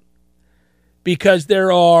come out because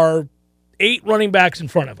there are 8 running backs in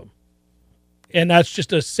front of him, and that's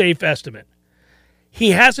just a safe estimate.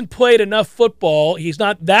 He hasn't played enough football. He's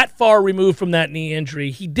not that far removed from that knee injury.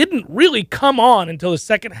 He didn't really come on until the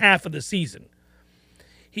second half of the season.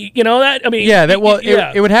 It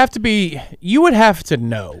would have to be, you would have to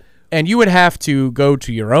know. And you would have to go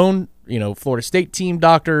to your own, Florida State team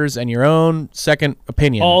doctors and your own second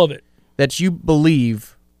opinion. All of it. That you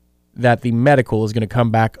believe that the medical is going to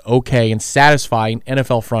come back okay and satisfy an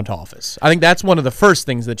NFL front office. I think that's one of the first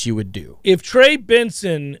things that you would do. If Trey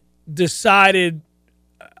Benson decided,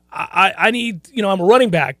 I need, I'm a running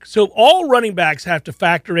back, so all running backs have to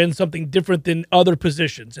factor in something different than other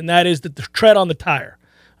positions, and that is the tread on the tire.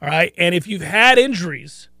 All right? And if you've had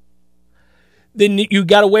injuries, then you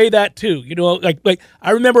got to weigh that too. Like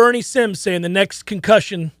I remember Ernie Sims saying the next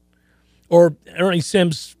concussion, or Ernie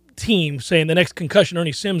Sims' team saying the next concussion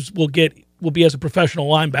Ernie Sims will be as a professional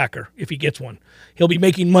linebacker if he gets one. He'll be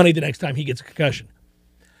making money the next time he gets a concussion.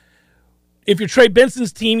 If you're Trey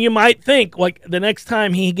Benson's team, you might think, like, the next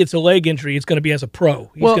time he gets a leg injury, it's going to be as a pro.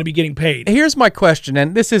 He's going to be getting paid. Here's my question,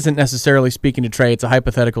 and this isn't necessarily speaking to Trey. It's a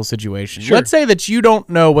hypothetical situation. Sure. Let's say that you don't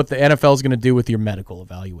know what the NFL is going to do with your medical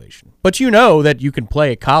evaluation, but you know that you can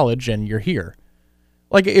play at college and you're here.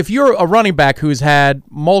 Like, if you're a running back who's had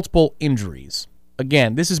multiple injuries,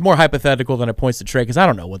 again, this is more hypothetical than it points to Trey because I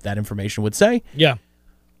don't know what that information would say. Yeah.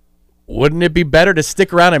 Wouldn't it be better to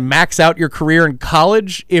stick around and max out your career in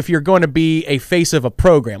college if you're going to be a face of a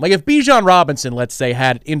program? Like if Bijan Robinson, let's say,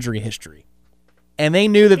 had injury history, and they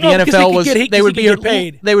knew that the NFL was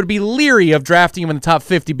they would be leery of drafting him in the top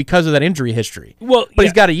 50 because of that injury history. Well, but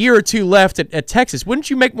he's got a year or two left at Texas.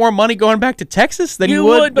 Wouldn't you make more money going back to Texas than you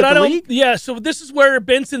would but with I the don't. league? Yeah, so this is where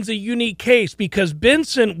Benson's a unique case because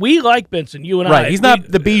Benson, we like Benson, you and I. Right, he's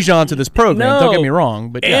not the Bijan to this program. No. Don't get me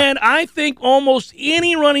wrong, but yeah. And I think almost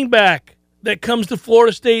any running back that comes to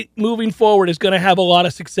Florida State moving forward is going to have a lot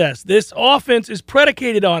of success. This offense is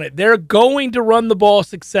predicated on it. They're going to run the ball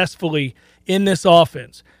successfully in this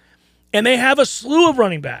offense. And they have a slew of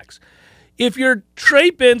running backs. If you're Trey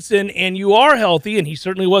Benson and you are healthy, and he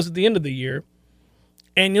certainly was at the end of the year,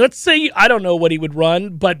 and let's say, I don't know what he would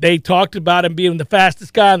run, but they talked about him being the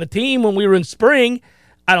fastest guy on the team when we were in spring.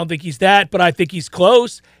 I don't think he's that, but I think he's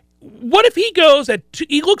close. What if he goes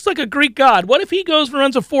he looks like a Greek god. What if he goes and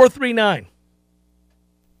runs a 4.39?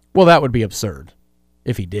 Well, that would be absurd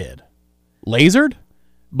if he did. Lasered?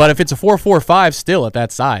 But if it's a 4.45 still at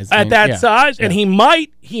that size. Size, and he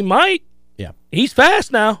might. Yeah. He's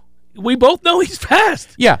fast now. We both know he's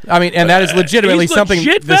fast. Yeah, I mean, and that is legitimately something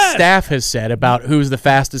legit the fast. staff has said about who's the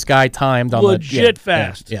fastest guy timed on legit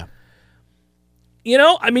fast. Yeah. You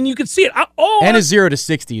know, I mean, you can see it. And his 0 to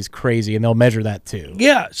 60 is crazy, and they'll measure that too.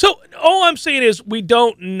 Yeah. So all I'm saying is we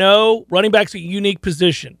don't know. Running back's a unique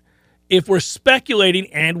position. If we're speculating,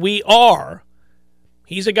 and we are,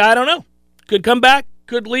 he's a guy I don't know. Could come back,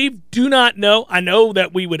 could leave. Do not know. I know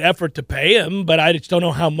that we would effort to pay him, but I just don't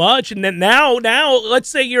know how much. And then now, let's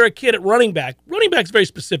say you're a kid at running back. Running back's very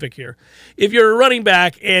specific here. If you're a running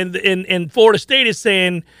back and Florida State is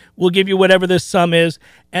saying, we'll give you whatever this sum is,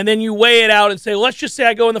 and then you weigh it out and say, let's just say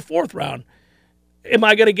I go in the 4th round. How much am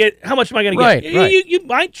I going to get? Right. You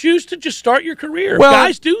might choose to just start your career. Well,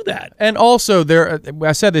 guys do that. And also,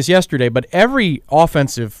 I said this yesterday, but every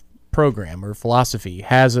offensive program or philosophy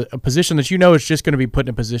has a position that you know is just going to be put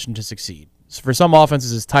in a position to succeed. So for some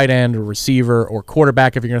offenses, it's tight end or receiver or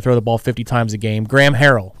quarterback if you're going to throw the ball 50 times a game. Graham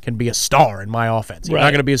Harrell can be a star in my offense. He's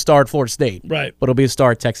not going to be a star at Florida State, right? But he'll be a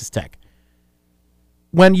star at Texas Tech.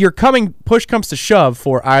 When push comes to shove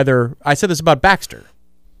for either, I said this about Baxter,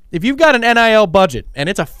 if you've got an NIL budget and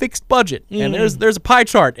it's a fixed budget and there's a pie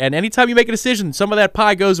chart, and anytime you make a decision, some of that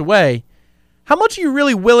pie goes away, how much are you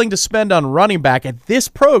really willing to spend on running back at this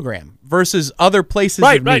program versus other places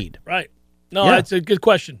of need? Right. No, that's a good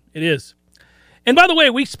question. It is. And by the way,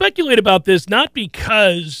 we speculate about this not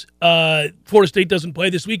because Florida State doesn't play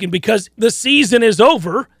this weekend, because the season is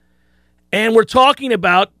over, and we're talking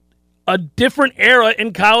about a different era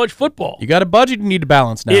in college football. You got a budget you need to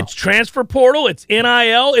balance now. It's transfer portal, it's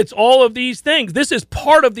NIL, it's all of these things. This is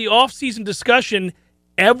part of the offseason discussion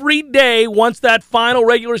every day once that final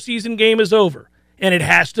regular season game is over. And it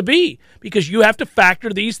has to be, because you have to factor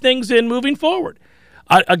these things in moving forward.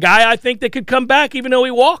 A guy I think that could come back even though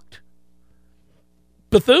he walked,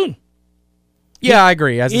 Bethune. Yeah, I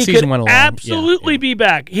agree. As the season went along. He could absolutely be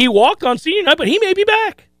back. He walked on senior night, but he may be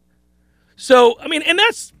back. So, I mean, and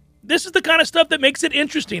this is the kind of stuff that makes it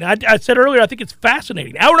interesting. I said earlier, I think it's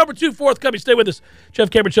fascinating. Hour number 2, forthcoming. Stay with us.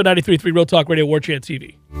 Jeff Cameron Show, 93.3 Real Talk Radio, War Chant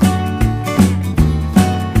TV.